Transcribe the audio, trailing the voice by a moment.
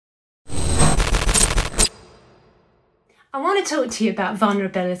I want to talk to you about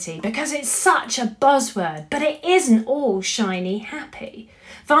vulnerability because it's such a buzzword, but it isn't all shiny happy.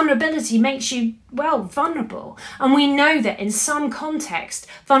 Vulnerability makes you, vulnerable. And we know that in some context,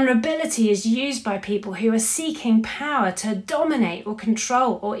 vulnerability is used by people who are seeking power to dominate or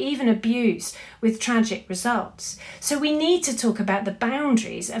control or even abuse with tragic results. So we need to talk about the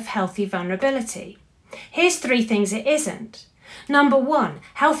boundaries of healthy vulnerability. Here's 3 things it isn't. Number 1,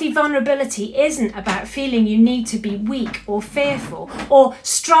 healthy vulnerability isn't about feeling you need to be weak or fearful or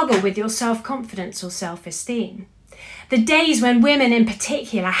struggle with your self-confidence or self-esteem. The days when women in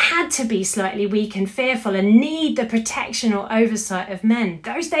particular had to be slightly weak and fearful and need the protection or oversight of men,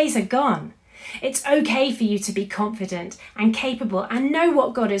 those days are gone. It's okay for you to be confident and capable and know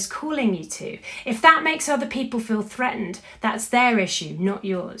what God is calling you to. If that makes other people feel threatened, that's their issue, not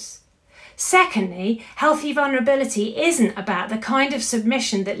yours. Secondly, healthy vulnerability isn't about the kind of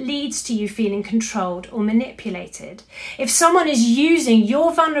submission that leads to you feeling controlled or manipulated. If someone is using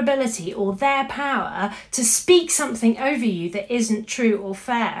your vulnerability or their power to speak something over you that isn't true or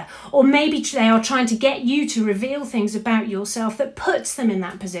fair, or maybe they are trying to get you to reveal things about yourself that puts them in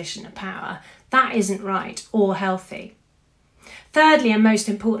that position of power, that isn't right or healthy. Thirdly, and most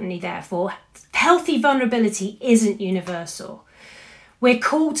importantly, therefore, healthy vulnerability isn't universal. We're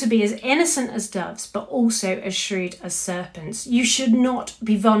called to be as innocent as doves, but also as shrewd as serpents. You should not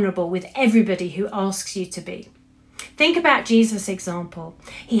be vulnerable with everybody who asks you to be. Think about Jesus' example.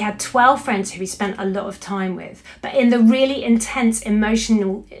 He had 12 friends who he spent a lot of time with, but in the really intense,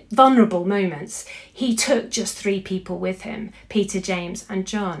 emotional, vulnerable moments, he took just 3 people with him, Peter, James, and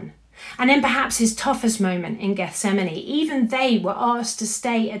John. And in perhaps his toughest moment in Gethsemane, even they were asked to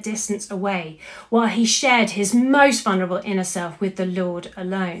stay a distance away while he shared his most vulnerable inner self with the Lord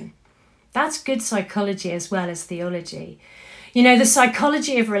alone. That's good psychology as well as theology. You know, the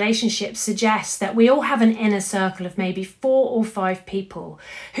psychology of relationships suggests that we all have an inner circle of maybe 4 or 5 people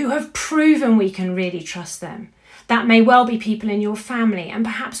who have proven we can really trust them. That may well be people in your family and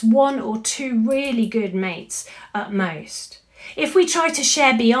perhaps 1 or 2 really good mates at most. If we try to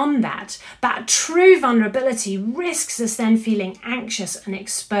share beyond that true vulnerability risks us then feeling anxious and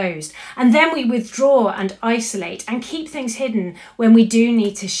exposed. And then we withdraw and isolate and keep things hidden when we do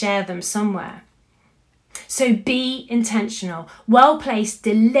need to share them somewhere. So be intentional. Well-placed,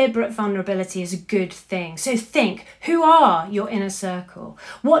 deliberate vulnerability is a good thing. So think, who are your inner circle?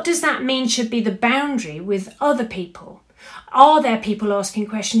 What does that mean should be the boundary with other people? Are there people asking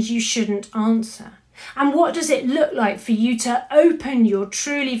questions you shouldn't answer? And what does it look like for you to open your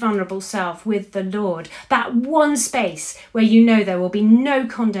truly vulnerable self with the Lord? That one space where you know there will be no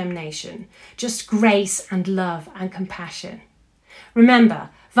condemnation, just grace and love and compassion.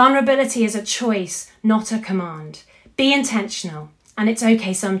 Remember, vulnerability is a choice, not a command. Be intentional, and it's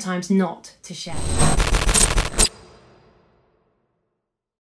okay sometimes not to share.